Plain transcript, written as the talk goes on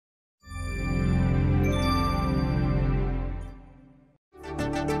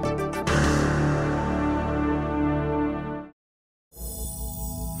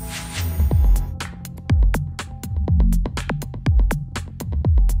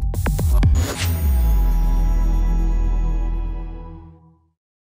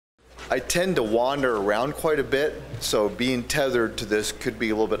I tend to wander around quite a bit, so being tethered to this could be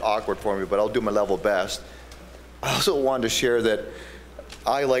a little bit awkward for me, but I'll do my level best. I also wanted to share that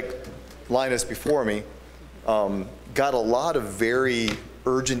I, like Linus before me, got a lot of very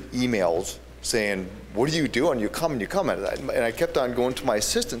urgent emails saying, what are you doing? You coming? And I kept on going to my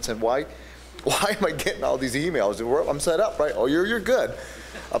assistant and why am I getting all these emails? I'm set up, right? Oh, you're good.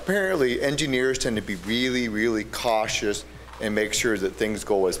 Apparently, engineers tend to be really, really cautious and make sure that things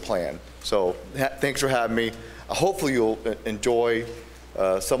go as planned. So thanks for having me. Hopefully you'll enjoy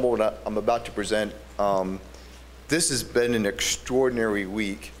some of what I'm about to present. This has been an extraordinary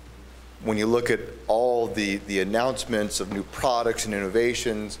week when you look at all the announcements of new products and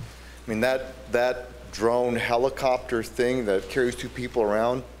innovations. I mean, that drone helicopter thing that carries 2 people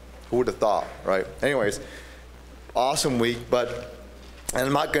around, who would have thought, right? Anyways, awesome week, and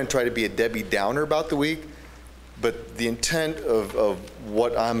I'm not going to try to be a Debbie Downer about the week, but the intent of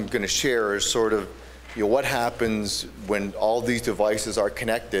what I'm going to share is sort of, what happens when all these devices are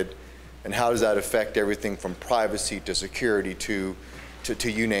connected, and how does that affect everything from privacy to security to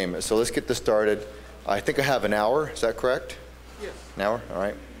you name it. So let's get this started. I think I have an hour, is that correct? Yes. An hour, all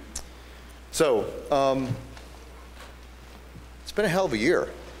right. So, it's been a hell of a year,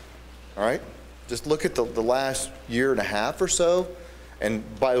 all right? Just look at the last year and a half or so, and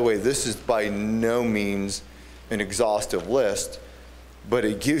by the way, this is by no means an exhaustive list, but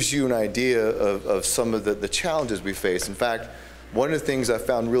it gives you an idea of some of the challenges we face. In fact, one of the things I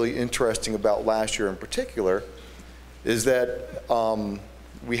found really interesting about last year in particular is that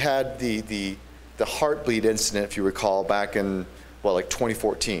we had the Heartbleed incident, if you recall, back in, well, like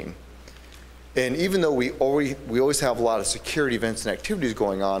 2014. And even though we always have a lot of security events and activities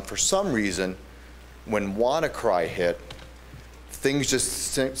going on, for some reason, when WannaCry hit, things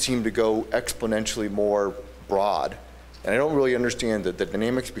just seem to go exponentially more broad. And I don't really understand the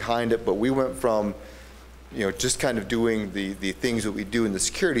dynamics behind it, but we went from just kind of doing the things that we do in the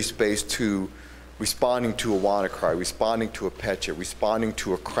security space to responding to a WannaCry, responding to a Petya, responding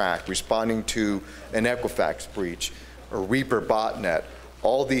to a crack, responding to an Equifax breach, or Reaper botnet,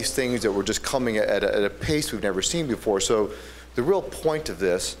 all these things that were just coming at a pace we've never seen before. So the real point of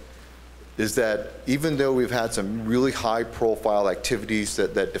this is that even though we've had some really high profile activities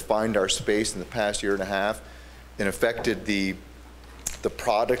that defined our space in the past year and a half and affected the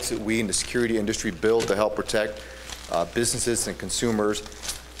products that we in the security industry build to help protect businesses and consumers,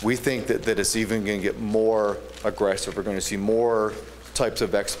 we think that it's even going to get more aggressive. We're going to see more types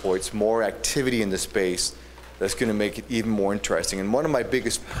of exploits, more activity in the space that's going to make it even more interesting. And one of my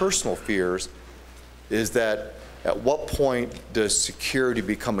biggest personal fears is that at what point does security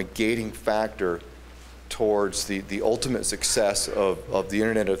become a gating factor towards the ultimate success of the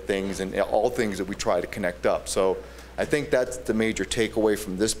Internet of Things and all things that we try to connect up. So I think that's the major takeaway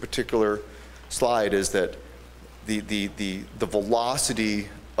from this particular slide, is that the velocity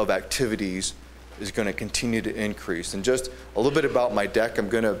of activities is going to continue to increase. And just a little bit about my deck, I'm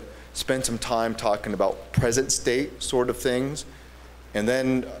going to spend some time talking about present state sort of things. And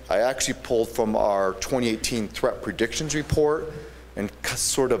then I actually pulled from our 2018 threat predictions report and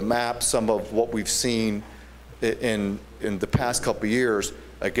sort of map some of what we've seen in the past couple of years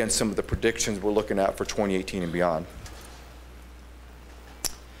against some of the predictions we're looking at for 2018 and beyond.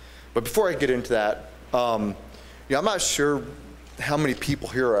 But before I get into that, I'm not sure how many people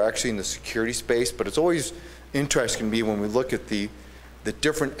here are actually in the security space, but it's always interesting to me when we look at the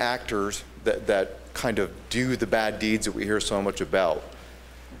different actors that kind of do the bad deeds that we hear so much about.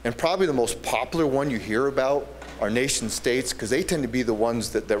 And probably the most popular one you hear about are nation states, because they tend to be the ones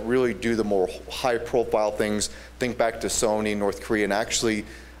that really do the more high profile things. Think back to Sony, North Korea, and actually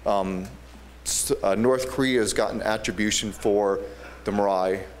North Korea has gotten attribution for the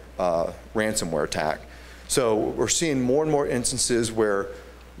Mirai ransomware attack. So we're seeing more and more instances where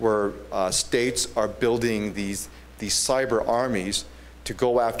states are building these cyber armies to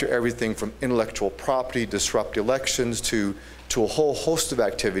go after everything from intellectual property, disrupt elections, to a whole host of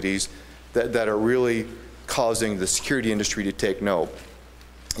activities that are really causing the security industry to take note.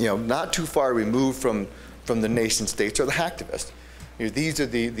 Not too far removed from the nation states are the hacktivists. These are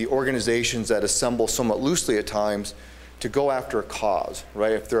the organizations that assemble somewhat loosely at times to go after a cause,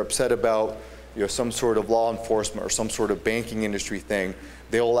 right? If they're upset about some sort of law enforcement or some sort of banking industry thing,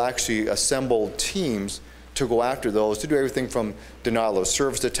 they'll actually assemble teams to go after those, to do everything from denial of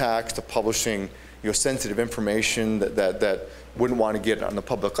service attacks to publishing sensitive information that wouldn't want to get on the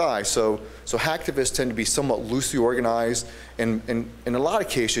public eye. So hacktivists tend to be somewhat loosely organized, and in a lot of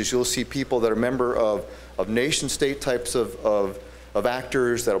cases you'll see people that are member of nation state types of of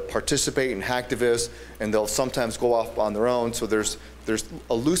actors that will participate and hacktivists, and they'll sometimes go off on their own. So there's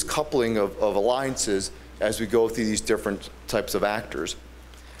a loose coupling of alliances as we go through these different types of actors.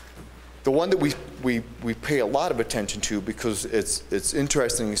 The one that we pay a lot of attention to, because it's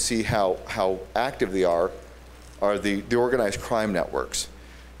interesting to see how active they are the organized crime networks.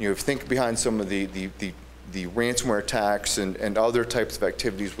 You know, if you think behind some of the ransomware attacks and other types of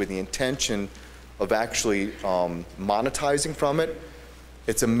activities with the intention of actually monetizing from it,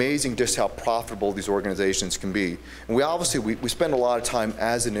 it's amazing just how profitable these organizations can be. And we spend a lot of time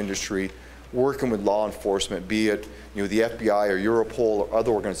as an industry working with law enforcement, be it the FBI or Europol or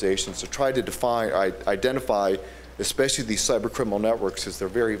other organizations, to try to identify, especially these cyber criminal networks, as they're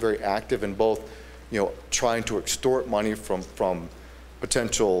very, very active in both, trying to extort money from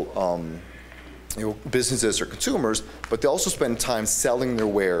potential businesses or consumers, but they also spend time selling their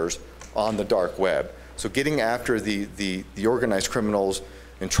wares on the dark web. So getting after the organized criminals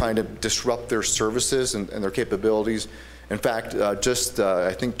and trying to disrupt their services and their capabilities. In fact,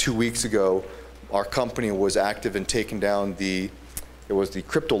 I think 2 weeks ago, our company was active in taking down it was the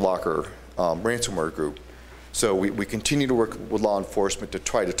CryptoLocker ransomware group. So we continue to work with law enforcement to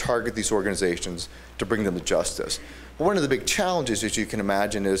try to target these organizations to bring them to justice. But one of the big challenges, as you can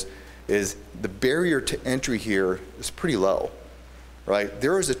imagine, is the barrier to entry here is pretty low, right?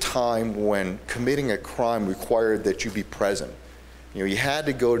 There was a time when committing a crime required that you be present. You had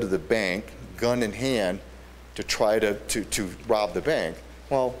to go to the bank, gun in hand, to try to rob the bank.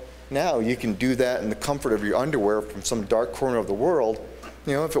 Well, now you can do that in the comfort of your underwear from some dark corner of the world.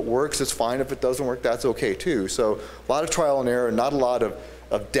 If it works, it's fine. If it doesn't work, that's okay too. So a lot of trial and error, not a lot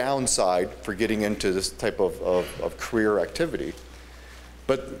of downside for getting into this type of career activity.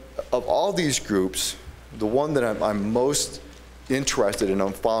 But of all these groups, the one that I'm most interested in,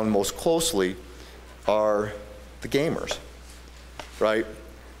 I'm following most closely, are the gamers, right?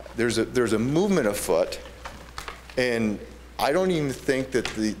 There's a movement afoot, and I don't even think that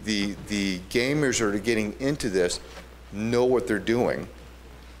the gamers that are getting into this know what they're doing.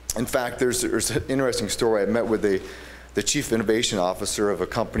 In fact, there's an interesting story. I met with the chief innovation officer of a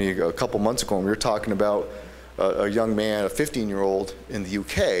company a couple months ago, and we were talking about a young man, a 15-year-old in the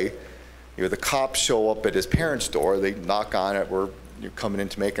UK. The cops show up at his parents' door. They knock on it. We're coming in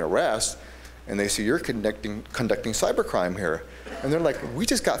to make an arrest, and they say, "You're conducting cybercrime here." And they're like, "We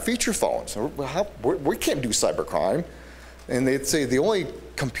just got feature phones. We can't do cybercrime." And they'd say, "The only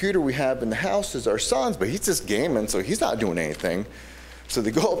computer we have in the house is our son's, but he's just gaming, so he's not doing anything." So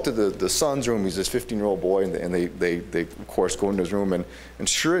they go up to the son's room. He's this 15-year-old boy, and they of course go into his room, and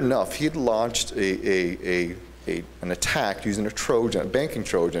sure enough, he had launched an attack using a Trojan, a banking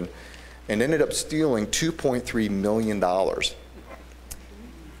Trojan, and ended up stealing $2.3 million. The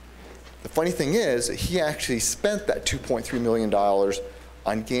funny thing is, he actually spent that $2.3 million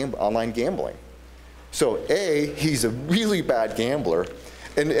on online gambling. So A, he's a really bad gambler,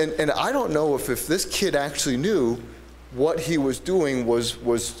 and I don't know if this kid actually knew what he was doing was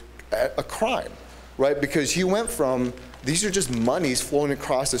a crime, right? Because he went from, these are just monies flowing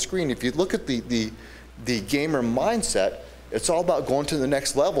across the screen. If you look at the gamer mindset, it's all about going to the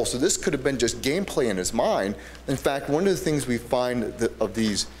next level. So this could have been just gameplay in his mind. In fact, one of the things we find of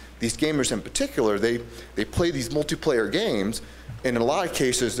these gamers in particular, they play these multiplayer games, and in a lot of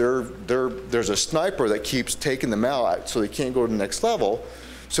cases, there's a sniper that keeps taking them out so they can't go to the next level.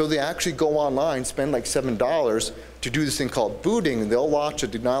 So they actually go online, spend like $7 to do this thing called booting, and they'll launch a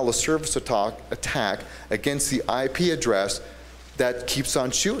denial of service attack against the IP address that keeps on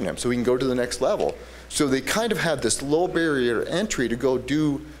shooting them so we can go to the next level. So they kind of have this low barrier to entry to go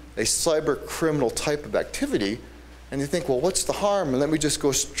do a cyber criminal type of activity, and you think, well, what's the harm? And let me just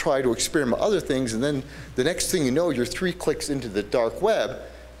go try to experiment with other things, and then the next thing you know, you're 3 clicks into the dark web,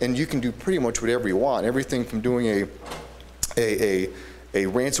 and you can do pretty much whatever you want. Everything from doing a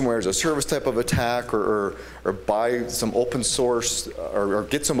ransomware as a service type of attack, or buy some open source, or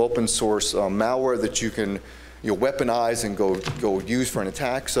get some open source malware that you can weaponize and go use for an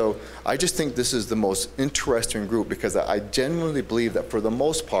attack. So I just think this is the most interesting group, because I genuinely believe that for the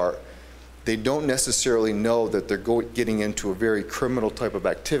most part, they don't necessarily know that they're getting into a very criminal type of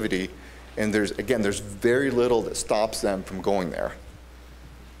activity, and there's very little that stops them from going there.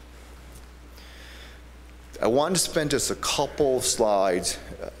 I wanted to spend just a couple slides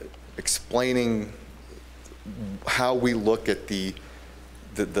explaining how we look at the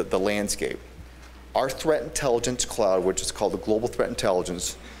landscape. Our threat intelligence cloud, which is called the Global Threat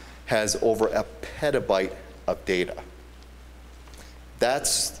Intelligence, has over a petabyte of data.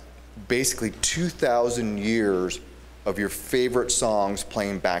 That's basically 2,000 years of your favorite songs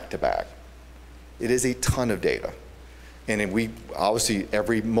playing back to back. It is a ton of data. And then we, obviously,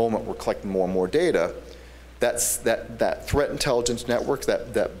 every moment we're collecting more and more data. That threat intelligence network,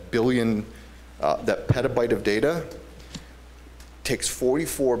 that petabyte of data, takes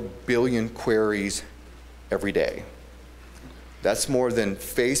 44 billion queries every day. That's more than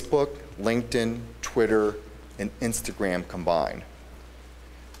Facebook, LinkedIn, Twitter, and Instagram combined.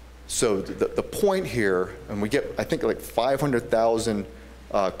 So the point here, and we get, I think, like 500,000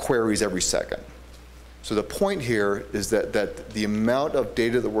 queries every second. So the point here is that the amount of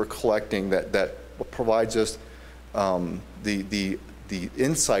data that we're collecting that provides us the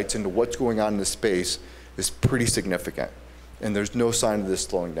insights into what's going on in the space is pretty significant. And there's no sign of this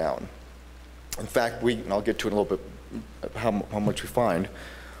slowing down. In fact, and I'll get to it in a little bit, how much we find.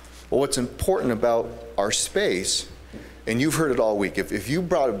 But what's important about our space, and you've heard it all week, if you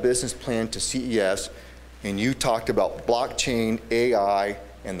brought a business plan to CES and you talked about blockchain, AI,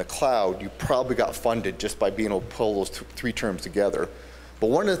 and the cloud, you probably got funded just by being able to pull those three terms together. But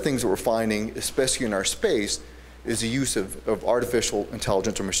one of the things that we're finding, especially in our space, is the use of artificial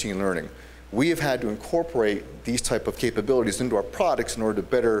intelligence or machine learning. We have had to incorporate these type of capabilities into our products in order to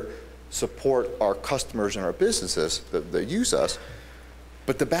better support our customers and our businesses that use us.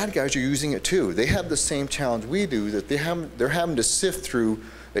 But the bad guys are using it too. They have the same challenge we do, that they're having to sift through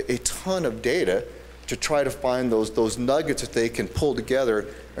a ton of data to try to find those nuggets that they can pull together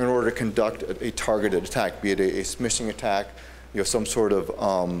in order to conduct a targeted attack, be it a smishing attack, some sort of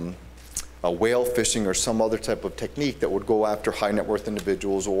a whale phishing or some other type of technique that would go after high net worth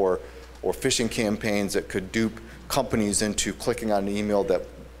individuals, or phishing campaigns that could dupe companies into clicking on an email that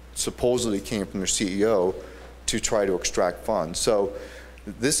supposedly came from their CEO to try to extract funds. So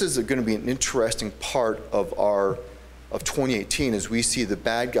this is going to be an interesting part of 2018 as we see the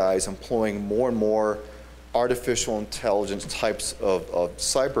bad guys employing more and more artificial intelligence types of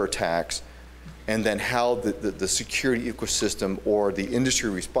cyber attacks, and then how the security ecosystem or the industry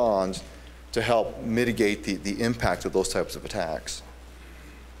responds to help mitigate the impact of those types of attacks.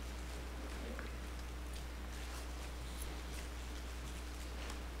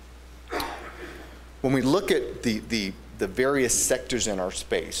 When we look at the various sectors in our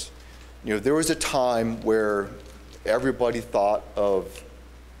space, there was a time where everybody thought of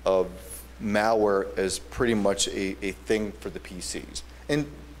malware as pretty much a thing for the PCs. And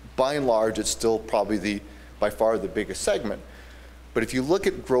by and large, it's still probably by far the biggest segment. But if you look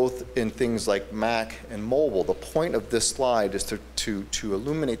at growth in things like Mac and mobile, the point of this slide is to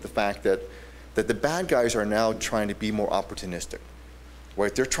illuminate the fact that the bad guys are now trying to be more opportunistic.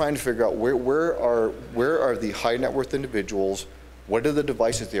 Right? They're trying to figure out where are the high net worth individuals, what are the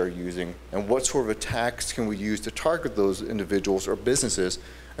devices they are using, and what sort of attacks can we use to target those individuals or businesses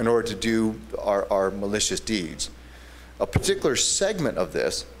in order to do our malicious deeds. A particular segment of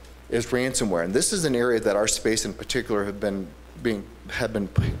this is ransomware, and this is an area that our space in particular have been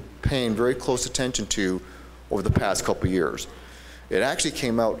paying very close attention to over the past couple of years. It actually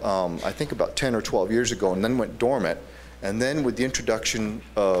came out, I think, about 10 or 12 years ago, and then went dormant. And then with the introduction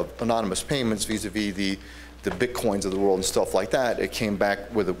of anonymous payments vis-a-vis the Bitcoins of the world and stuff like that, it came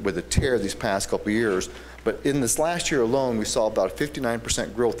back with a tear these past couple of years. But in this last year alone, we saw about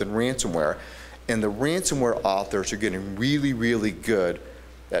 59% growth in ransomware. And the ransomware authors are getting really, really good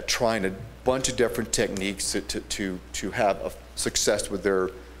at trying a bunch of different techniques to have a success with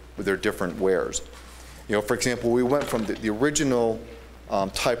their different wares. For example, we went from the original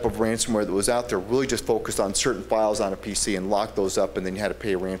type of ransomware that was out there, really just focused on certain files on a PC and locked those up, and then you had to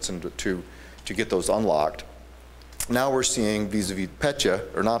pay a ransom to get those unlocked. Now we're seeing vis-a-vis Petya,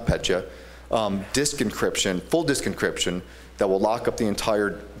 or not Petya, disk encryption, full disk encryption, that will lock up the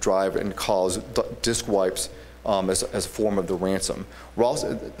entire drive and cause disk wipes as a form of the ransom.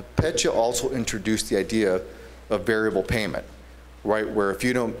 Petya also introduced the idea of variable payment, right? Where if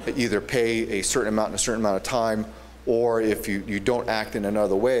you don't either pay a certain amount in a certain amount of time, or if you don't act in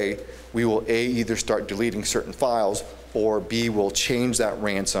another way, we will either start deleting certain files, or B, will change that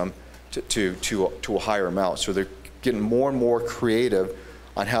ransom to a higher amount. So they're getting more and more creative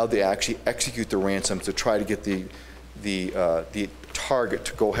on how they actually execute the ransoms to try to get the target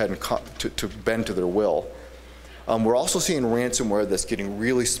to go ahead and to bend to their will. We're also seeing ransomware that's getting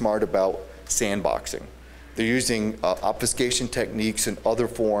really smart about sandboxing. They're using obfuscation techniques and other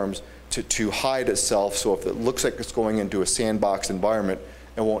forms to hide itself, so if it looks like it's going into a sandbox environment,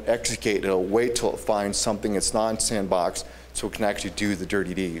 it won't execute. It'll wait till it finds something that's non-sandbox so it can actually do the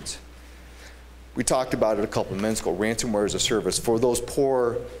dirty deeds. We talked about it a couple of minutes ago, ransomware as a service. For those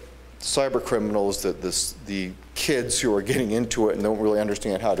poor cyber criminals, the kids who are getting into it and don't really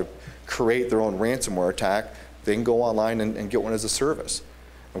understand how to create their own ransomware attack, they can go online and get one as a service.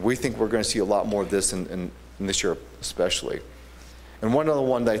 And we think we're going to see a lot more of this in this year. especially. And one other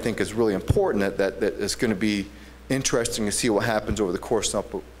one that I think is really important that is going to be interesting to see what happens over the course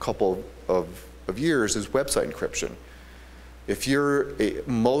of a couple of years is website encryption. If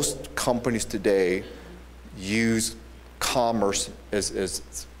most companies today use commerce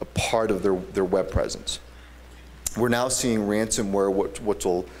as a part of their web presence. We're now seeing ransomware which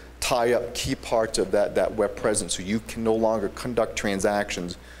will tie up key parts of that web presence, so you can no longer conduct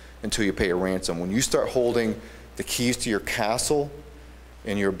transactions until you pay a ransom. When you start holding the keys to your castle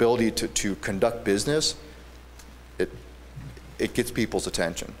and your ability to conduct business, it gets people's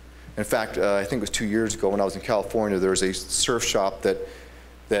attention. In fact, I think it was 2 years ago when I was in California, there was a surf shop that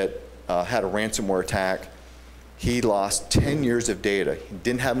had a ransomware attack. He lost 10 years of data. He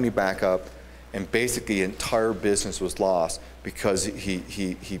didn't have any backup, and basically the entire business was lost because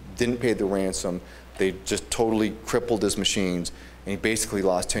he didn't pay the ransom. They just totally crippled his machines, and he basically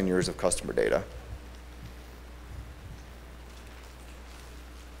lost 10 years of customer data.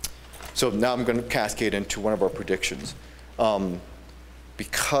 So now I'm going to cascade into one of our predictions.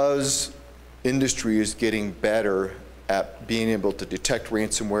 Because industry is getting better at being able to detect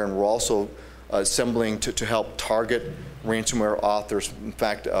ransomware, and we're also assembling to help target ransomware authors. In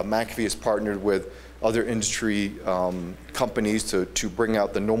fact, McAfee has partnered with other industry companies to bring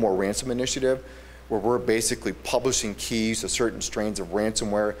out the No More Ransom initiative, where we're basically publishing keys to certain strains of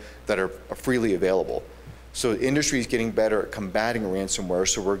ransomware that are freely available. So the industry is getting better at combating ransomware,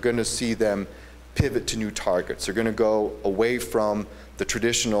 so we're going to see them pivot to new targets. They're going to go away from the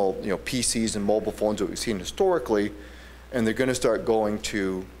traditional PCs and mobile phones that we've seen historically, and they're going to start going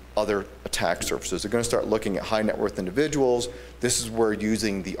to other attack surfaces. They're going to start looking at high net worth individuals. This is where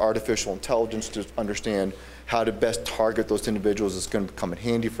using the artificial intelligence to understand how to best target those individuals is going to come in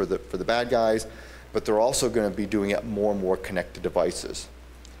handy for the bad guys, but they're also going to be doing it at more and more connected devices.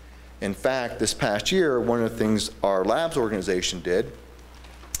 In fact, this past year, one of the things our labs organization did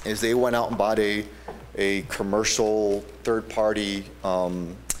is they went out and bought a commercial third-party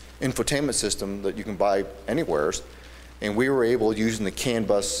infotainment system that you can buy anywhere, and we were able, using the CAN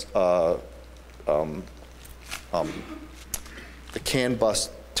bus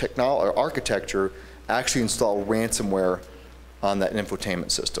technology architecture, actually install ransomware on that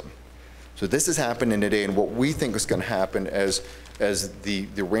infotainment system. So this is happening today, and what we think is going to happen as the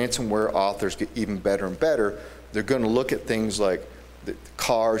ransomware authors get even better and better, they're going to look at things like the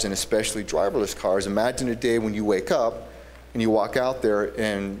cars, and especially driverless cars. Imagine a day when you wake up and you walk out there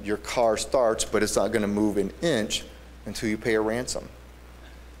and your car starts, but it's not going to move an inch until you pay a ransom.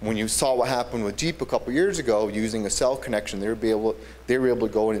 When you saw what happened with Jeep a couple years ago, using a cell connection, they were able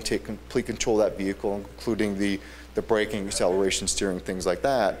to go in and take complete control of that vehicle, including the braking, acceleration, steering, things like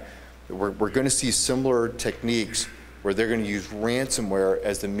that. We're going to see similar techniques where they're going to use ransomware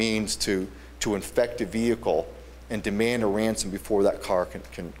as the means to infect a vehicle and demand a ransom before that car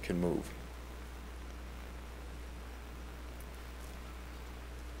can move.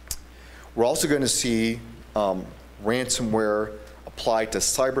 We're also going to see ransomware applied to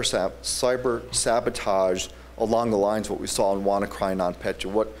cyber sabotage along the lines of what we saw in WannaCry and NotPetya.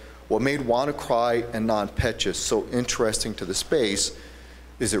 What made WannaCry and NotPetya so interesting to the space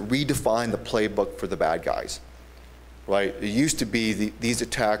is it redefined the playbook for the bad guys. Right? It used to be these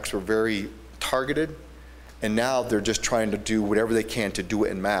attacks were very targeted, and now they're just trying to do whatever they can to do it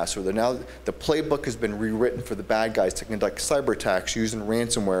en masse. So now the playbook has been rewritten for the bad guys to conduct cyber attacks using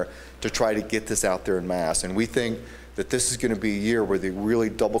ransomware to try to get this out there en masse. And we think that this is going to be a year where they really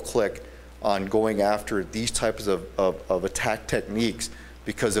double click on going after these types of attack techniques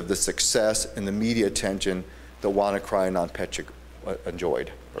because of the success and the media attention that WannaCry and NotPetya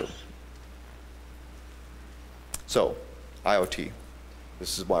enjoyed. So, IoT.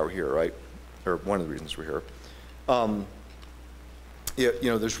 This is why we're here, right? Or one of the reasons we're here.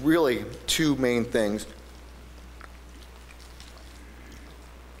 There's really two main things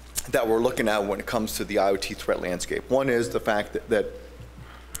that we're looking at when it comes to the IoT threat landscape. One is the fact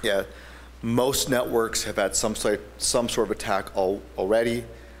that most networks have had some sort of attack already.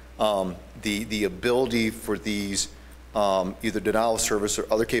 The ability for these either denial of service or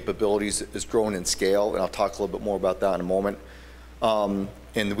other capabilities is growing in scale, and I'll talk a little bit more about that in a moment.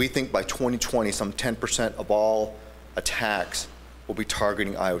 And we think by 2020, some 10% of all attacks will be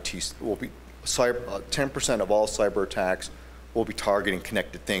targeting IoT. 10% of all cyber attacks will be targeting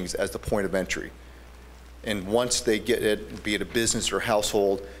connected things as the point of entry. And once they get it, be it a business or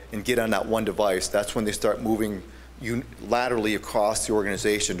household, and get on that one device, that's when they start moving laterally across the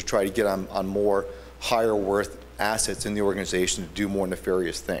organization to try to get on more higher worth assets in the organization to do more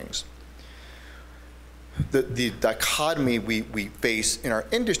nefarious things. The dichotomy we face in our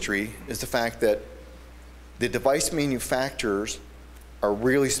industry is the fact that the device manufacturers are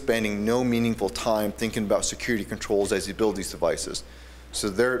really spending no meaningful time thinking about security controls as they build these devices. So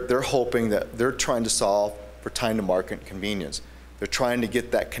they're hoping that they're trying to solve for time to market and convenience. They're trying to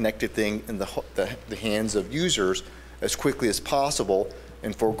get that connected thing in the hands of users as quickly as possible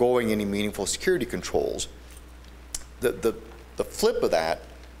and foregoing any meaningful security controls. The flip of that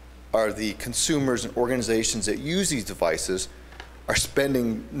are the consumers and organizations that use these devices are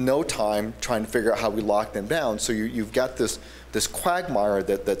spending no time trying to figure out how we lock them down. So you've got this quagmire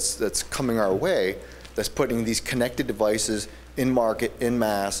that's coming our way that's putting these connected devices in market, in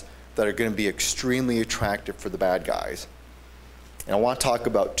mass, that are going to be extremely attractive for the bad guys. And I want to talk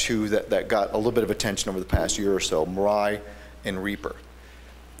about two that got a little bit of attention over the past year or so, Mirai and Reaper.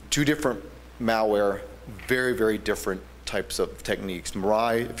 Two different malware, very, very different types of techniques.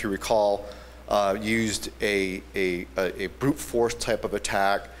 Mirai, if you recall, used a brute force type of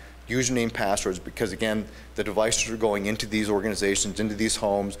attack, username passwords, because again, the devices are going into these organizations, into these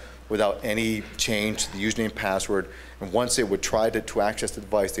homes without any change to the username password. And once they would try to access the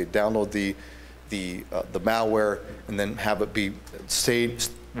device, they'd download the malware and then have it be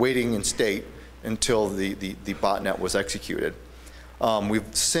waiting in state until the botnet was executed. We've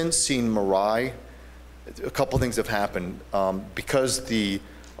since seen Mirai. A couple things have happened. Because the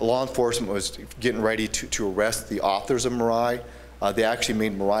law enforcement was getting ready to arrest the authors of Mirai, they actually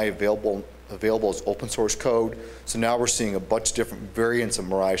made Mirai available as open source code. So now we're seeing a bunch of different variants of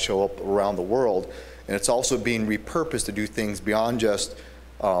Mirai show up around the world. And it's also being repurposed to do things beyond just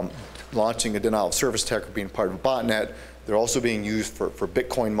launching a denial of service attack or being part of a botnet. They're also being used for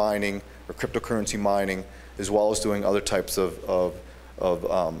Bitcoin mining or cryptocurrency mining, as well as doing other types of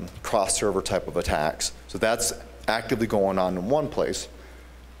cross-server type of attacks. So that's actively going on in one place.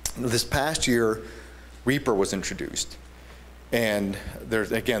 This past year, Reaper was introduced. And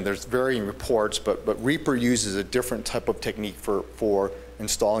there's varying reports, but Reaper uses a different type of technique for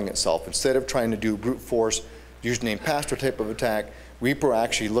installing itself. Instead of trying to do brute force username password type of attack, Reaper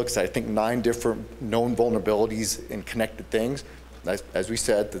actually looks at, I think, 9 different known vulnerabilities in connected things. As we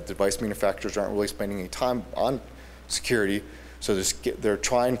said, the device manufacturers aren't really spending any time on security, so they're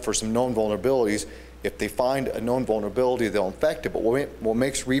trying for some known vulnerabilities. If they find a known vulnerability, they'll infect it. But what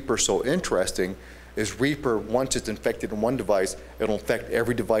makes Reaper so interesting is Reaper, once it's infected in one device, it'll infect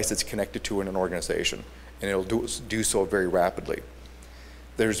every device that's connected to in an organization, and it'll do so very rapidly.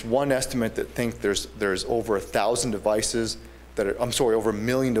 There's one estimate that think there's over 1,000 devices that are, over 1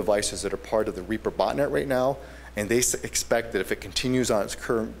 million devices that are part of the Reaper botnet right now, and they expect that if it continues on its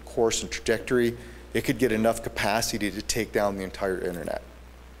current course and trajectory, it could get enough capacity to take down the entire internet.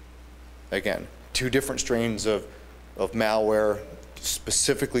 Again, 2 different strains of malware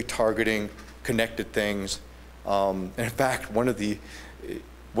specifically targeting connected things. And in fact, one of the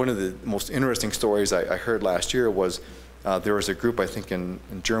most interesting stories I heard last year was there was a group, I think in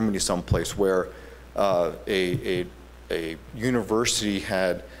Germany someplace, where a university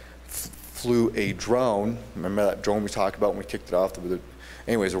had flew a drone. Remember that drone we talked about when we kicked it off?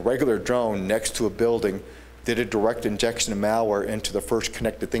 Anyways, a regular drone next to a building, did a direct injection of malware into the first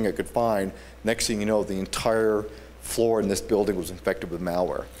connected thing it could find. Next thing you know, the entire floor in this building was infected with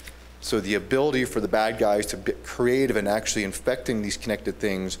malware. So the ability for the bad guys to be creative and actually infecting these connected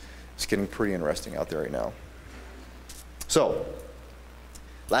things is getting pretty interesting out there right now. So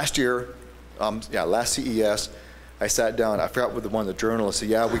last year, last CES, I sat down, I forgot what one of the journalists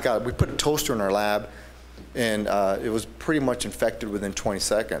said, we put a toaster in our lab, and it was pretty much infected within 20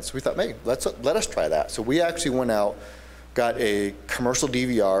 seconds. We thought, hey, let us try that. So we actually went out, got a commercial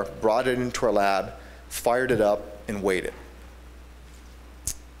DVR, brought it into our lab, fired it up, and waited.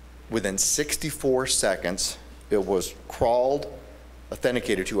 Within 64 seconds, it was crawled,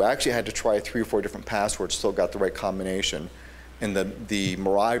 authenticated to. I actually had to try 3 or 4 different passwords, still got the right combination. And the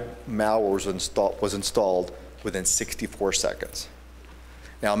Mirai malware was installed within 64 seconds.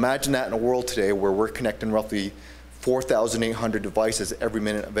 Now imagine that in a world today where we're connecting roughly 4,800 devices every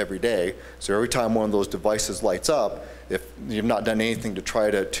minute of every day. So every time one of those devices lights up, if you've not done anything to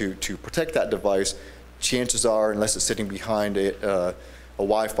try to protect that device, chances are, unless it's sitting behind a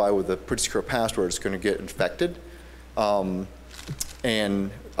Wi-Fi with a pretty secure password, it's going to get infected. And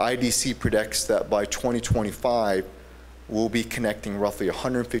IDC predicts that by 2025, we'll be connecting roughly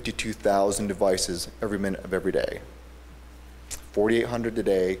 152,000 devices every minute of every day. 4,800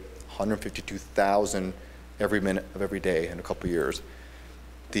 today, 152,000 every minute of every day in a couple of years.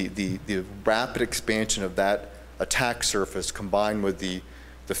 The rapid expansion of that attack surface combined with the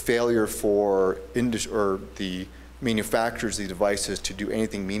failure for the manufacturers of the devices to do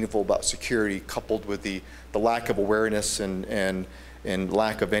anything meaningful about security, coupled with the lack of awareness and and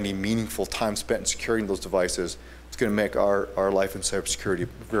lack of any meaningful time spent in securing those devices, it's going to make our life in cybersecurity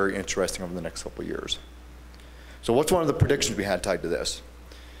very interesting over the next couple of years. So what's one of the predictions we had tied to this?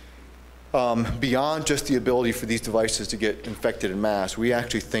 Beyond just the ability for these devices to get infected en masse, we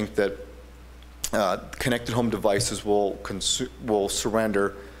actually think that connected home devices will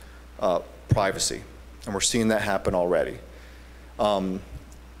surrender privacy, and we're seeing that happen already.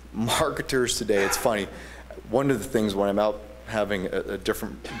 Marketers today, it's funny, one of the things when I'm out having a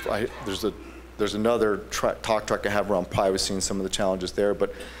different, there's another talk track I have around privacy and some of the challenges there,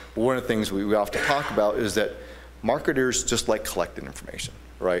 but one of the things we often talk about is that marketers just like collecting information,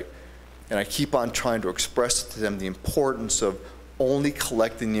 right? And I keep on trying to express to them the importance of only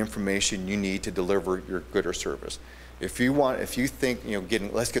collecting the information you need to deliver your good or service. If you think,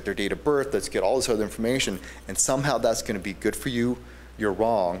 let's get their date of birth, let's get all this other information, and somehow that's going to be good for you, you're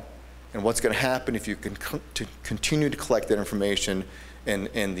wrong. And what's going to happen if you can continue to collect that information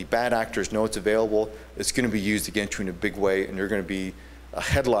and the bad actors know it's available, it's going to be used against you in a big way, and you're going to be a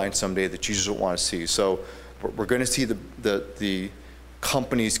headline someday that you just don't want to see. So we're going to see the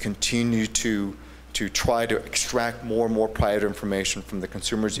companies continue to try to extract more and more private information from the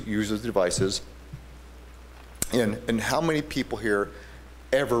consumers that use those devices. And how many people here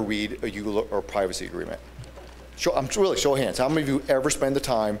ever read a EULA or privacy agreement? Show of hands. How many of you ever spend the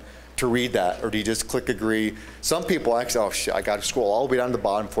time to read that, or do you just click agree? Some people actually, oh shit, I got to scroll all the way down to the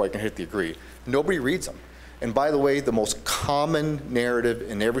bottom before I can hit the agree. Nobody reads them. And by the way, the most common narrative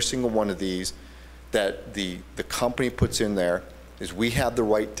in every single one of these that the company puts in there is we have the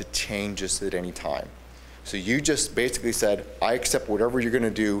right to change this at any time. So you just basically said, I accept whatever you're going to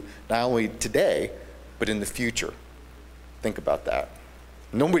do, not only today, but in the future. Think about that.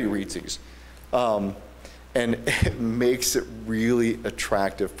 Nobody reads these. And it makes it really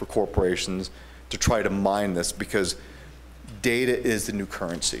attractive for corporations to try to mine this, because data is the new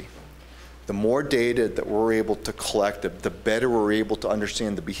currency. The more data that we're able to collect, the better we're able to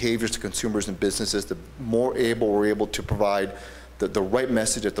understand the behaviors of consumers and businesses, the more able we're able to provide the right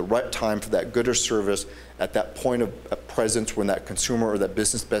message at the right time for that good or service at that point of presence when that consumer or that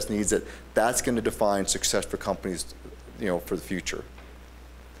business best needs it. That's going to define success for companies, for the future.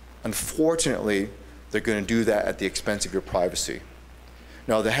 Unfortunately, they're going to do that at the expense of your privacy.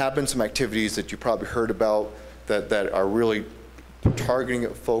 Now, there have been some activities that you probably heard about that are really targeting,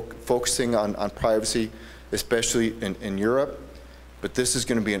 focusing on privacy, especially in Europe. But this is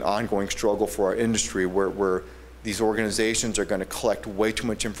going to be an ongoing struggle for our industry where these organizations are going to collect way too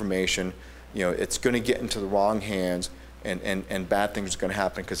much information. It's going to get into the wrong hands, and bad things are going to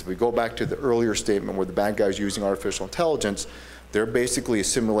happen. Because if we go back to the earlier statement where the bad guys using artificial intelligence, they're basically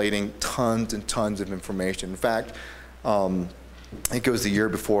assimilating tons and tons of information. In fact, I think it was the year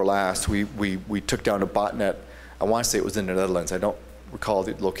before last, we took down a botnet. I want to say it was in the Netherlands. I don't recall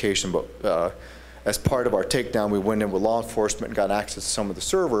the location, but as part of our takedown, we went in with law enforcement and got access to some of the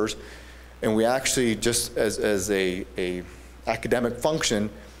servers. And we actually, just as a academic function,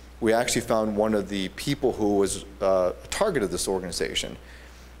 we actually found one of the people who was a target of this organization.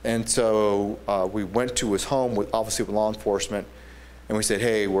 And so we went to his home, obviously with law enforcement, and we said,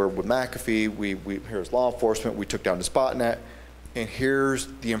 hey, we're with McAfee, here's law enforcement, we took down this botnet, and here's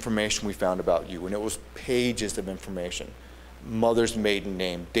the information we found about you. And it was pages of information. Mother's maiden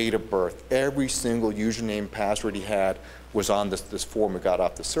name, date of birth, every single username, password he had was on this form we got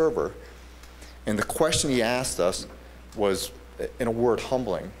off the server. And the question he asked us was, in a word,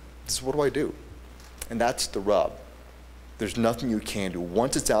 humbling. He said, what do I do? And that's the rub. There's nothing you can do.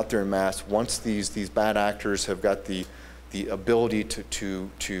 Once it's out there in mass, once these bad actors have got the ability to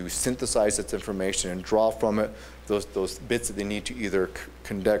synthesize its information and draw from it those bits that they need to either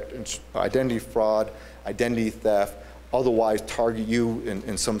conduct identity fraud, identity theft, otherwise target you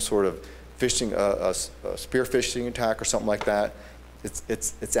in some sort of phishing, a spear phishing attack or something like that,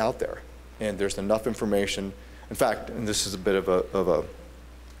 it's out there. And there's enough information. In fact, and this is a bit of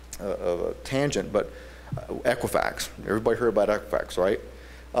a tangent, but Equifax. Everybody heard about Equifax, right?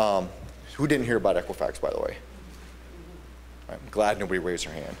 Who didn't hear about Equifax, by the way? I'm glad nobody raised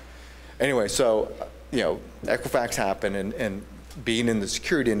their hand. Anyway, so Equifax happened, and being in the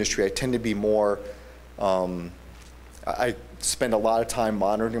security industry, I tend to be more. I spend a lot of time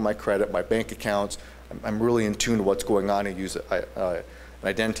monitoring my credit, my bank accounts. I'm really in tune to what's going on. I use an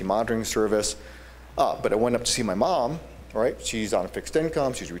identity monitoring service. But I went up to see my mom. Right? She's on a fixed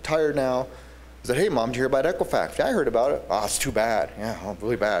income. She's retired now. I said, hey, Mom, did you hear about Equifax? Yeah, I heard about it. Oh, it's too bad. Yeah,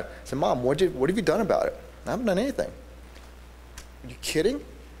 really bad. I said, Mom, what have you done about it? I haven't done anything. Are you kidding?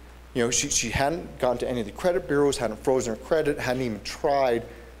 She hadn't gone to any of the credit bureaus, hadn't frozen her credit, hadn't even tried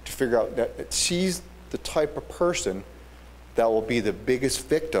to figure out that she's the type of person that will be the biggest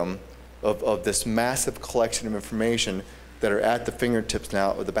victim of this massive collection of information that are at the fingertips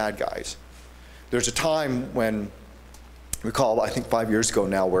now of the bad guys. There's a time when, recall, I think 5 years ago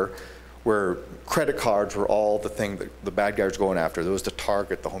now, where credit cards were all the thing that the bad guys were going after. There was the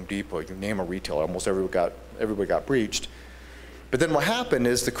Target, the Home Depot, you name a retailer, almost everybody got breached. But then what happened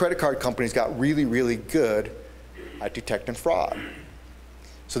is the credit card companies got really, really good at detecting fraud.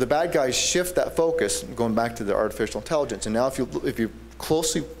 So the bad guys shift that focus, going back to the artificial intelligence, and now if you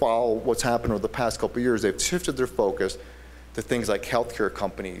closely follow what's happened over the past couple of years, they've shifted their focus to things like healthcare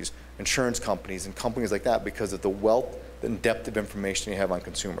companies, insurance companies, and companies like that because of the wealth and depth of information you have on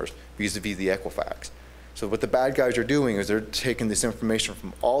consumers vis-a-vis the Equifax. So what the bad guys are doing is they're taking this information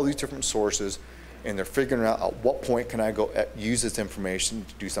from all these different sources and they're figuring out at what point can I go use this information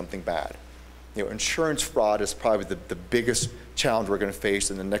to do something bad. You know, insurance fraud is probably the biggest challenge we're going to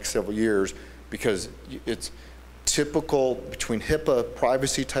face in the next several years because it's typical between HIPAA,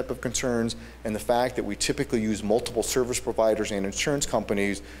 privacy type of concerns, and the fact that we typically use multiple service providers and insurance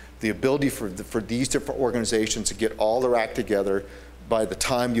companies, the ability for these different organizations to get all their act together. By the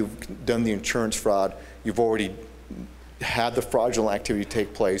time you've done the insurance fraud, you've already had the fraudulent activity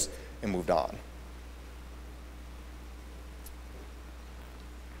take place and moved on.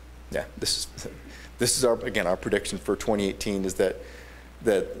 Yeah, this is again our prediction for 2018 is that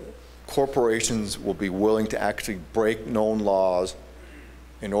corporations will be willing to actually break known laws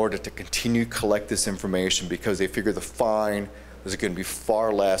in order to continue to collect this information because they figure the fine is going to be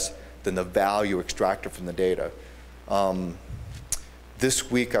far less than the value extracted from the data. This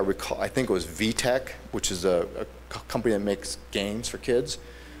week, I think it was VTech, which is a company that makes games for kids.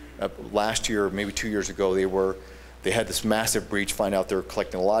 Last year, maybe 2 years ago, they had this massive breach, find out they were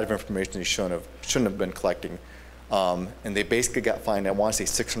collecting a lot of information they shouldn't have been collecting. And they basically got fined, I want to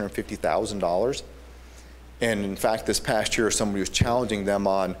say $650,000. And in fact, this past year, somebody was challenging them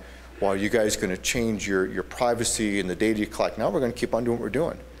on, well, are you guys going to change your privacy and the data you collect? No, we're going to keep on doing what we're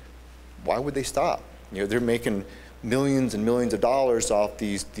doing. Why would they stop? You know, they're making millions and millions of dollars off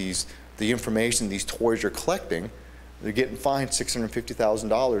the information, these toys you're collecting. They're getting fined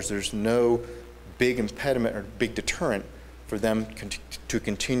 $650,000. There's no big impediment or big deterrent for them to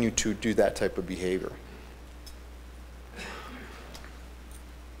continue to do that type of behavior.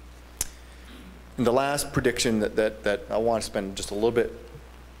 And the last prediction that I want to spend just a little bit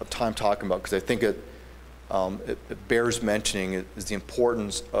of time talking about, because I think it bears mentioning, is the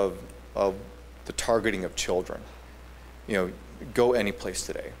importance of the targeting of children. You know, go any place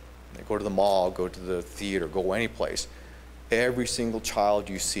today. Go to the mall, go to the theater, go any place. Every single child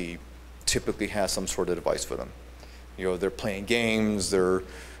you see typically has some sort of device for them. You know, they're playing games, they're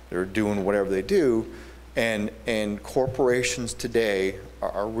doing whatever they do, and corporations today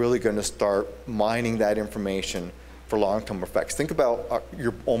are really going to start mining that information for long-term effects. Think about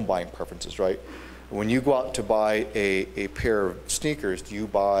your own buying preferences, right? When you go out to buy a pair of sneakers, do you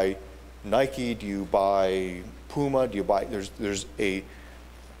buy Nike? Do you buy Puma? Do you buy,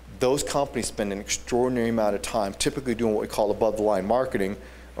 those companies spend an extraordinary amount of time typically doing what we call above-the-line marketing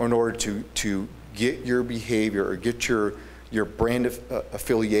in order to get your behavior or get your brand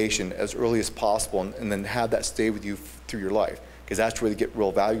affiliation as early as possible and then have that stay with you through your life, because that's where they get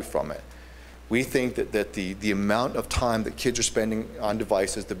real value from it. We think that the amount of time that kids are spending on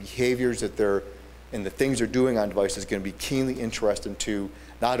devices, the behaviors that and the things they're doing on devices is going to be keenly interesting to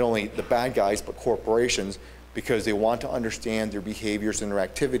not only the bad guys but corporations, because they want to understand their behaviors and their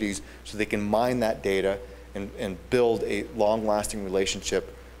activities so they can mine that data and build a long-lasting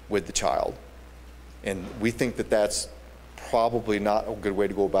relationship with the child. And we think that that's probably not a good way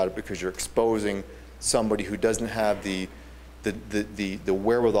to go about it, because you're exposing somebody who doesn't have the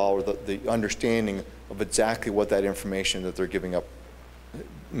wherewithal or the understanding of exactly what that information that they're giving up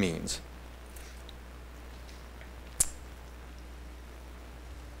means.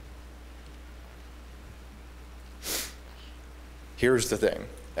 Here's the thing.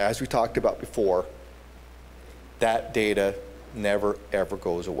 As we talked about before, that data never, ever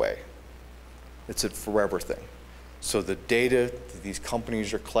goes away. It's a forever thing. So the data that these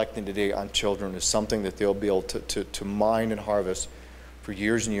companies are collecting today on children is something that they'll be able to mine and harvest for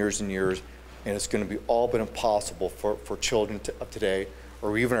years and years and years, and it's going to be all but impossible for children of today,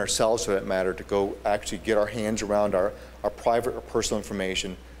 or even ourselves for that matter, to go actually get our hands around our private or personal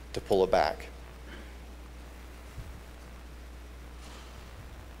information to pull it back.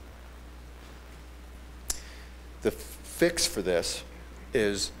 The fix for this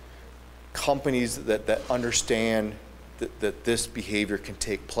is companies that understand that this behavior can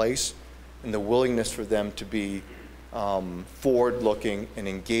take place, and the willingness for them to be forward-looking and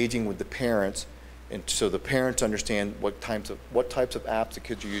engaging with the parents and so the parents understand what types of apps the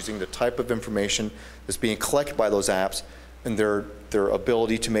kids are using, the type of information that's being collected by those apps, and their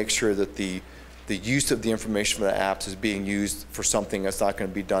ability to make sure that the use of the information from the apps is being used for something that's not going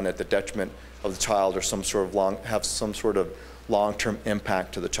to be done at the detriment of the child or have some sort of long-term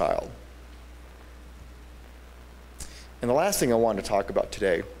impact to the child. And the last thing I wanted to talk about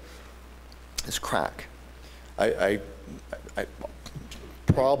today is crack. I'm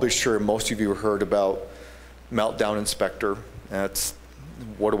probably sure most of you heard about Meltdown Inspector. That's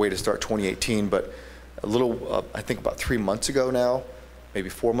what a way to start 2018, but a little, I think about 3 months ago now, maybe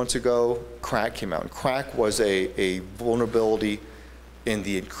 4 months ago, crack came out. And crack was a vulnerability in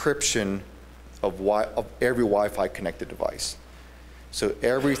the encryption of every Wi-Fi connected device. So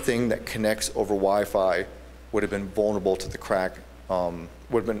everything that connects over Wi-Fi would have been vulnerable to the crack, would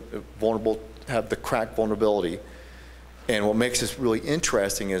have been vulnerable, have the crack vulnerability. And what makes this really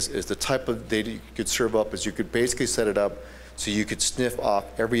interesting is the type of data you could serve up is you could basically set it up so you could sniff off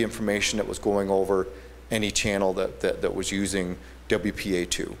every information that was going over any channel that was using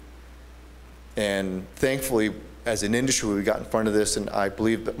WPA2. And thankfully, as an industry, we got in front of this, and I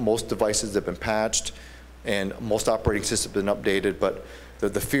believe that most devices have been patched and most operating systems have been updated, but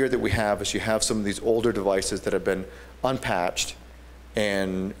the fear that we have is you have some of these older devices that have been unpatched,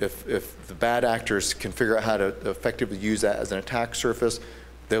 and if the bad actors can figure out how to effectively use that as an attack surface,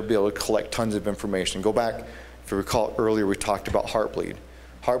 they'll be able to collect tons of information. Go back, if you recall earlier, we talked about Heartbleed.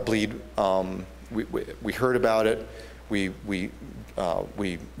 Heartbleed, we heard about it. We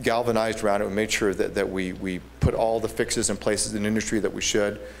galvanized around it. We made sure that we put all the fixes in places in the industry that we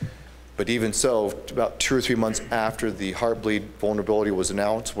should. But even so, about 2 or 3 months after the Heartbleed vulnerability was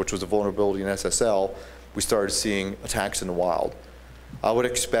announced, which was a vulnerability in SSL, we started seeing attacks in the wild. I would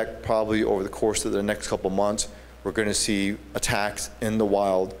expect probably over the course of the next couple of months, we're going to see attacks in the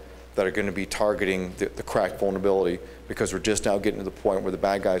wild that are going to be targeting the crack vulnerability, because we're just now getting to the point where the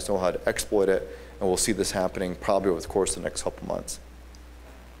bad guys know how to exploit it, and we'll see this happening probably over the course of the next couple of months.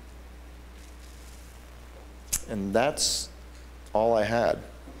 And that's all I had.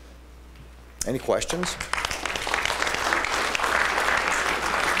 Any questions?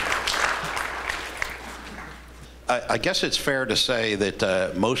 I guess it's fair to say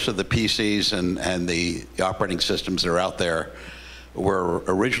that most of the PCs and the operating systems that are out there were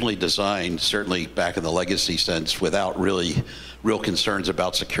originally designed, certainly back in the legacy sense, without real concerns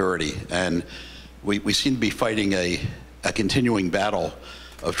about security. And we seem to be fighting a continuing battle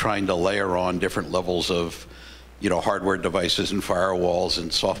of trying to layer on different levels of hardware devices and firewalls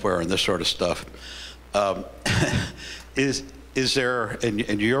and software and this sort of stuff. Is there,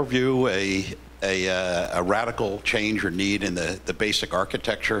 in your view, a radical change or need in the basic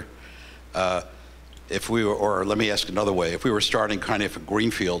architecture? If we were, or let me ask another way, if we were starting kind of from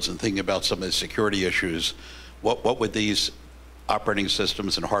greenfields and thinking about some of the security issues, what would these operating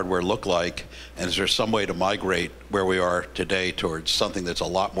systems and hardware look like? And is there some way to migrate where we are today towards something that's a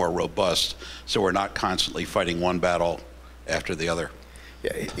lot more robust, so we're not constantly fighting one battle after the other?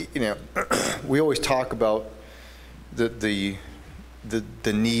 Yeah, we always talk about the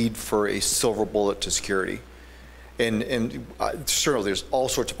need for a silver bullet to security. And certainly there's all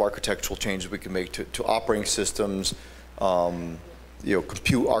sorts of architectural changes we can make to operating systems,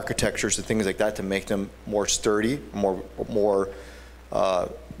 compute architectures and things like that to make them more sturdy, more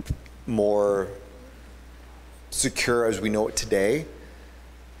secure as we know it today.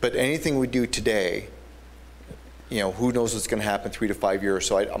 But anything we do today, who knows what's going to happen 3 to 5 years.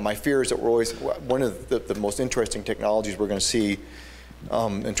 So my fear is that we're always, one of the most interesting technologies we're going to see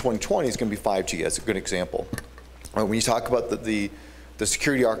in 2020 is going to be 5G as a good example. When you talk about the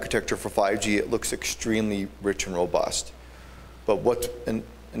security architecture for 5G, it looks extremely rich and robust. But what's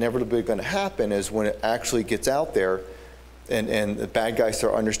inevitably going to happen is when it actually gets out there and the bad guys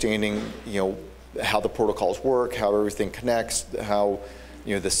start understanding, how the protocols work, how everything connects, how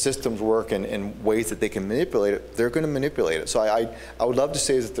the systems work and ways that they can manipulate it, they're going to manipulate it. So I would love to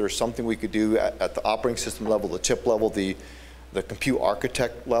say that there's something we could do at the operating system level, the chip level, the compute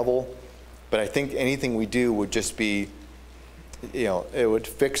architect level. But I think anything we do would just be, it would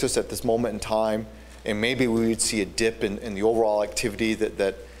fix us at this moment in time, and maybe we would see a dip in the overall activity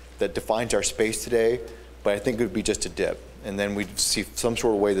that defines our space today, but I think it would be just a dip. And then we'd see some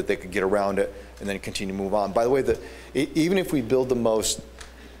sort of way that they could get around it and then continue to move on. By the way, even if we build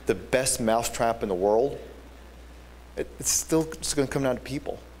the best mousetrap in the world, it's still just going to come down to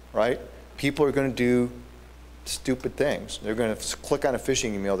people, right? People are going to do stupid things. They're going to click on a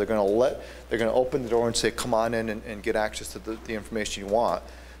phishing email. They're going to open the door and say, "Come on in and get access to the information you want."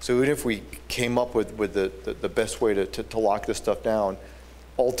 So even if we came up with the best way to lock this stuff down,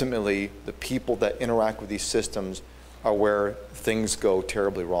 ultimately the people that interact with these systems are where things go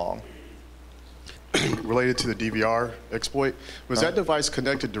terribly wrong. Related to the DVR exploit, was that device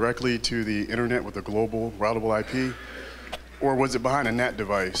connected directly to the internet with a global routable IP, or was it behind a NAT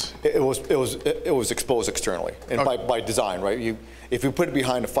device? It was exposed externally, and by design, right? If you put it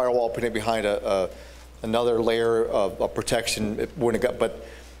behind a firewall, put it behind another layer of protection, it wouldn't have got. But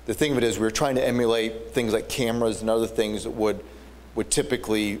the thing of it is, we were trying to emulate things like cameras and other things that would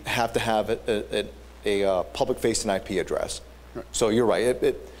typically have to have a public-facing IP address. Right. So you're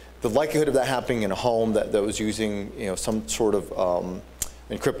right. The likelihood of that happening in a home that was using some sort of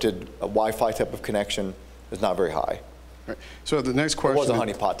encrypted Wi-Fi type of connection is not very high. Right. So the next question. It was a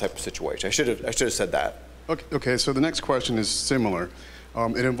honeypot type of situation. I should have said that. Okay. So the next question is similar.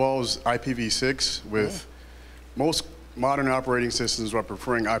 It involves IPv6 with most modern operating systems are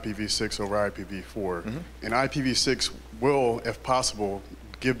preferring IPv6 over IPv4. And IPv6 will, if possible,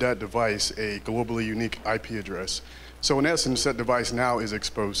 give that device a globally unique IP address. So in essence, that device now is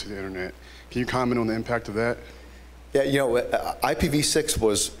exposed to the internet. Can you comment on the impact of that? Yeah, IPv6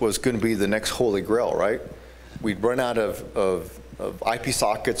 was going to be the next holy grail, right? We'd run out of IP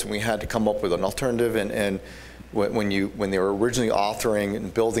sockets, and we had to come up with an alternative. And when they were originally authoring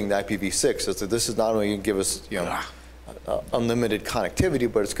and building the IPv6, this is not only going to give us unlimited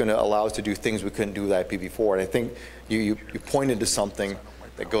connectivity, but it's going to allow us to do things we couldn't do with IPv4. And I think you pointed to something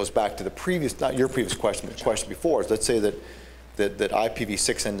that goes back to the previous, not your previous question, but the question before. Let's say that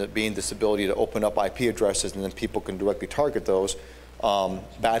IPv6 ends up being this ability to open up IP addresses, and then people can directly target those.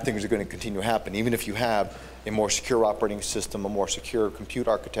 Bad things are going to continue to happen. Even if you have a more secure operating system, a more secure compute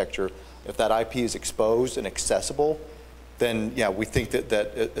architecture, if that IP is exposed and accessible, then yeah, we think that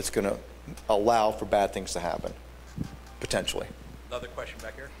it's going to allow for bad things to happen, potentially. Another question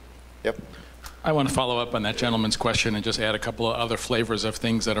back here. Yep. I want to follow up on that gentleman's question and just add a couple of other flavors of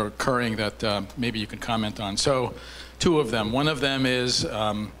things that are occurring that maybe you could comment on. So, two of them. One of them is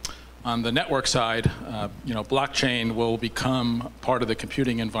on the network side. Blockchain will become part of the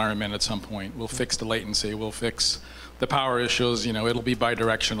computing environment at some point. We'll fix the latency. We'll fix the power issues. It'll be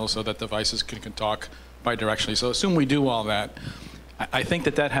bidirectional so that devices can talk bidirectionally. So, assume we do all that. I think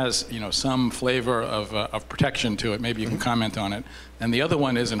that has some flavor of protection to it. Maybe you can comment on it. And the other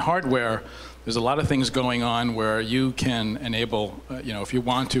one is in hardware. There's a lot of things going on where you can enable, if you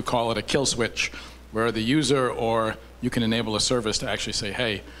want to call it a kill switch, where the user or you can enable a service to actually say,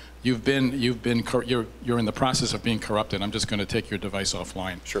 hey, you're in the process of being corrupted. I'm just going to take your device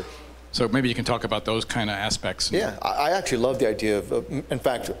offline. Sure. So maybe you can talk about those kind of aspects. Yeah, I actually love the idea of. In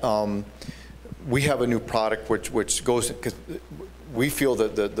fact, we have a new product which goes because we feel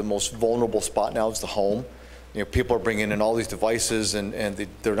that the most vulnerable spot now is the home. People are bringing in all these devices and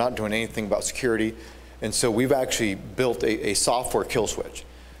they're not doing anything about security. And so we've actually built a software kill switch.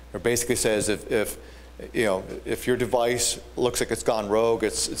 It basically says if your device looks like it's gone rogue,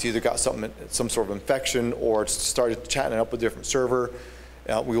 it's either got some sort of infection or it's started chatting up with a different server,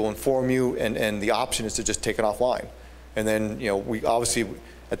 we will inform you, and the option is to just take it offline. And then we obviously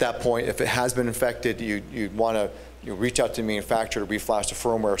at that point, if it has been infected, you'd want to reach out to the manufacturer to reflash the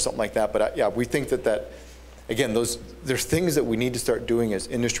firmware or something like that. But yeah, we think that again, there's things that we need to start doing as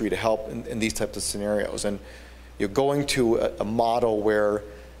industry to help in these types of scenarios. And you're going to a model where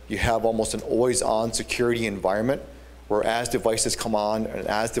you have almost an always-on security environment, where as devices come on and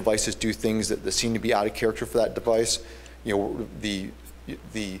as devices do things that seem to be out of character for that device, the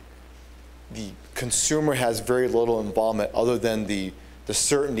consumer has very little involvement other than the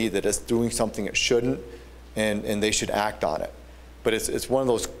certainty that it's doing something it shouldn't, and they should act on it. But it's one of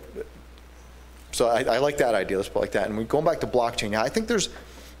those. So I like that idea. Let's put it like that. And going back to blockchain, I think there's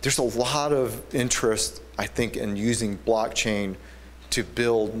a lot of interest, I think, in using blockchain to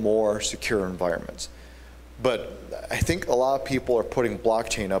build more secure environments. But I think a lot of people are putting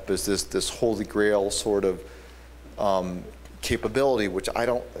blockchain up as this holy grail sort of capability, which I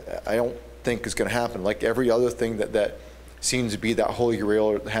don't think is going to happen. Like every other thing that seems to be that holy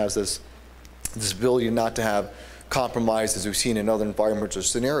grail, it has this ability not to have compromise, as we've seen in other environments or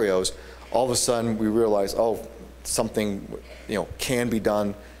scenarios. All of a sudden we realize, something can be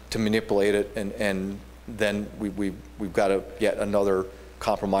done to manipulate it, and then we've got yet another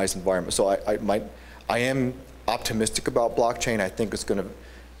compromised environment. So I am optimistic about blockchain. I think it's going to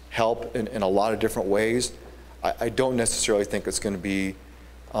help in a lot of different ways. I don't necessarily think it's going to be,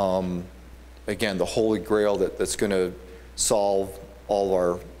 again, the holy grail that's going to solve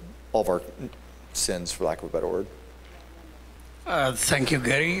all of our sins, for lack of a better word. Thank you,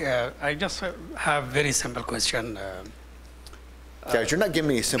 Gary. I just have a very simple question. Guys, you're not giving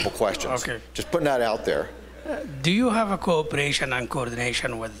me simple questions. Okay. Just putting that out there. Do you have a cooperation and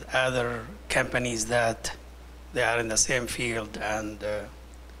coordination with other companies that they are in the same field and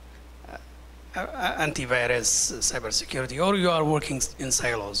antivirus, cybersecurity, or you are working in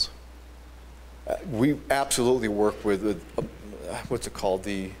silos? We absolutely work with what's it called?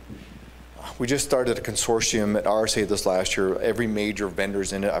 We just started a consortium at RSA this last year. Every major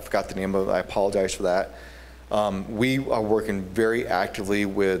vendor's in it. I forgot the name of it. I apologize for that. We are working very actively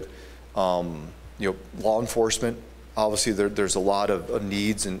with law enforcement. Obviously, there's a lot of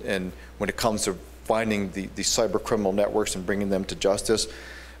needs, and when it comes to finding the cyber criminal networks and bringing them to justice.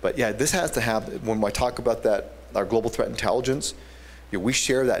 But yeah, this has to happen. When I talk about that, our global threat intelligence, we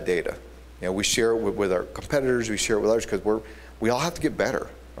share that data. We share it with our competitors. We share it with others because we all have to get better,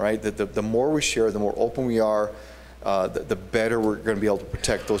 right? The more we share, the more open we are, the better we're going to be able to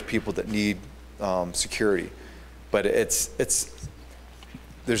protect those people that need security. But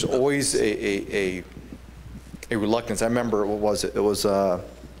there's always a reluctance. I remember what was it? It was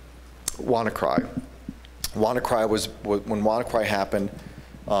WannaCry. WannaCry was when WannaCry happened.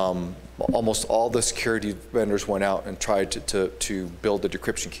 Almost all the security vendors went out and tried to build the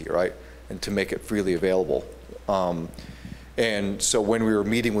decryption key, right, and to make it freely available. And so when we were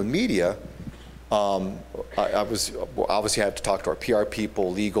meeting with media, I was obviously had to talk to our PR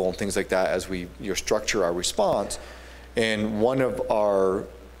people, legal, and things like that as we structure our response. And one of our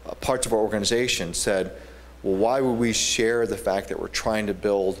parts of our organization said, well, why would we share the fact that we're trying to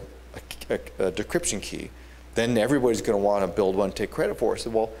build a decryption key? Then everybody's going to want to build one, take credit for it. I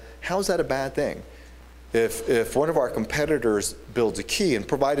said, well, how's that a bad thing? If one of our competitors builds a key, and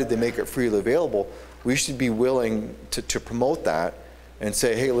provided they make it freely available, we should be willing to promote that and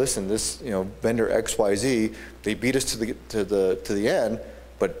say, hey, listen, this vendor XYZ, they beat us to the end,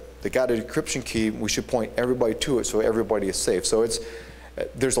 but they got a decryption key. We should point everybody to it so everybody is safe. So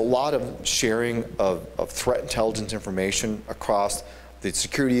there's a lot of sharing of threat intelligence information across the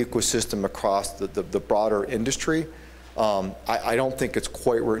security ecosystem, across the broader industry. I don't think it's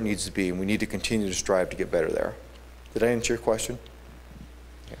quite where it needs to be, and we need to continue to strive to get better there. Did I answer your question?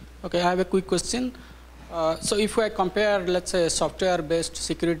 Okay, I have a quick question. So if I compare, let's say, software-based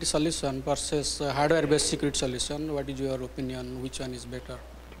security solution versus hardware-based security solution, what is your opinion? Which one is better?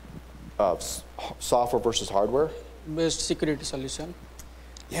 Software versus hardware? Based security solution.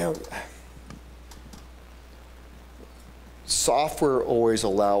 Software always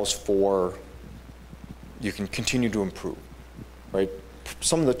allows for, you can continue to improve, right?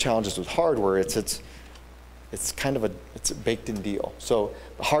 Some of the challenges with hardware, it's kind of it's a baked-in deal. So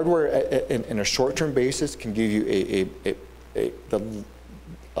hardware in a short-term basis can give you a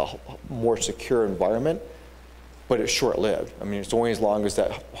more secure environment, but it's short-lived. I mean, it's only as long as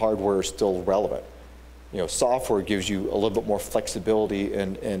that hardware is still relevant. Software gives you a little bit more flexibility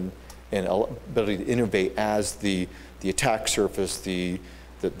and ability to innovate as the attack surface, the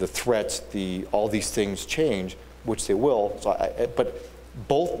threats, all these things change, which they will. So but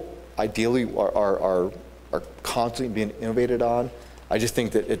both ideally are constantly being innovated on. I just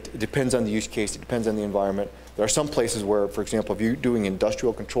think that it depends on the use case, it depends on the environment. There are some places where, for example, if you're doing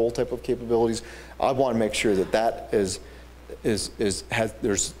industrial control type of capabilities, I want to make sure that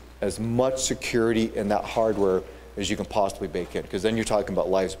there's as much security in that hardware as you can possibly bake in, because then you're talking about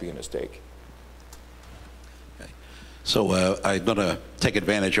lives being at stake. So I'm going to take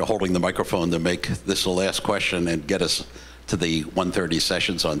advantage of holding the microphone to make this the last question and get us to the 1:30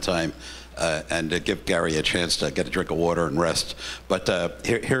 sessions on time, and to give Gary a chance to get a drink of water and rest. But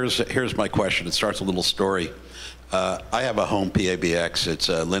here's my question. It starts a little story. I have a home PABX. It's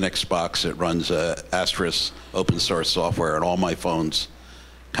a Linux box. It runs Asterisk open source software, and all my phones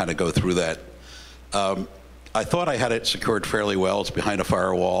kind of go through that. I thought I had it secured fairly well. It's behind a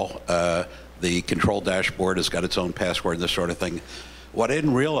firewall. The control dashboard has got its own password and this sort of thing. What I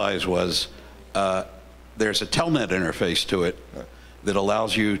didn't realize was there's a telnet interface to it that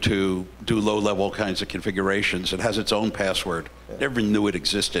allows you to do low-level kinds of configurations. It has its own password. Never knew it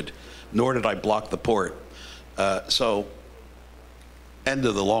existed, nor did I block the port. So end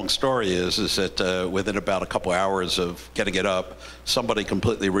of the long story is that within about a couple hours of getting it up, somebody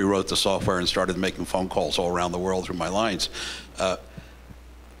completely rewrote the software and started making phone calls all around the world through my lines.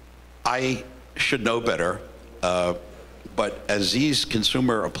 I should know better, but as these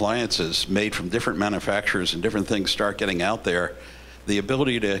consumer appliances made from different manufacturers and different things start getting out there, the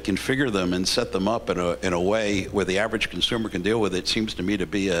ability to configure them and set them up in a way where the average consumer can deal with it seems to me to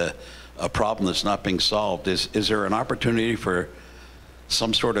be a problem that's not being solved. Is there an opportunity for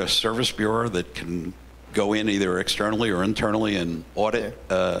some sort of service bureau that can go in either externally or internally and audit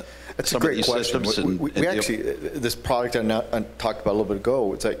That's some a great of these question. systems? We actually, this product I talked about a little bit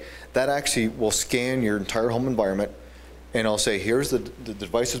ago, it's like that actually will scan your entire home environment, and I'll say, here's the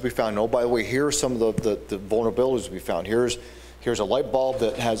devices we found. Oh, by the way, here are some of the vulnerabilities we found. Here's a light bulb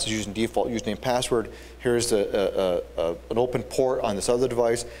that has using default username and password. Here's an open port on this other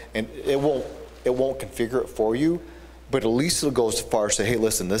device, and it won't configure it for you, but at least it'll go so far as to say, hey,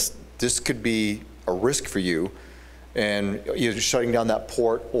 listen, this could be a risk for you, and either shutting down that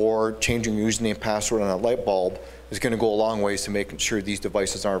port or changing your username and password on that light bulb is going to go a long ways to making sure these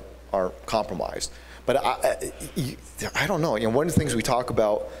devices aren't compromised. But I don't know. One of the things we talk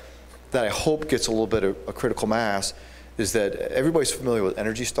about that I hope gets a little bit of a critical mass is that everybody's familiar with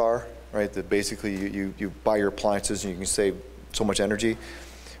Energy Star, right? That basically you buy your appliances and you can save so much energy.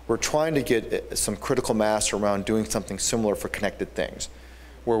 We're trying to get some critical mass around doing something similar for connected things,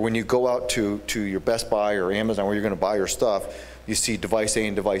 where when you go out to your Best Buy or Amazon where you're going to buy your stuff, you see device A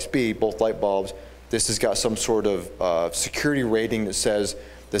and device B, both light bulbs. This has got some sort of security rating that says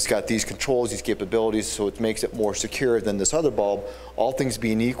this got these controls, these capabilities, so it makes it more secure than this other bulb. All things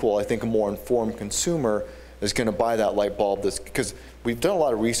being equal, I think a more informed consumer is going to buy that light bulb. Because we've done a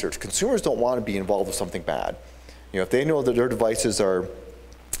lot of research. Consumers don't want to be involved with something bad. If they know that their devices are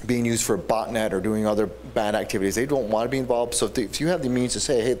being used for a botnet or doing other bad activities, they don't want to be involved. So if you have the means to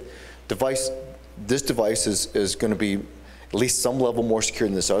say, hey, this device is going to be at least some level more secure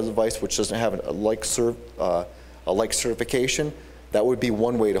than this other device, which doesn't have a like certification, that would be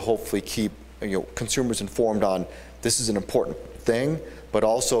one way to hopefully keep consumers informed on this is an important thing, but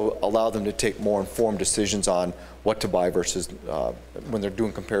also allow them to take more informed decisions on what to buy versus when they're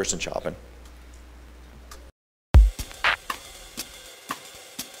doing comparison shopping.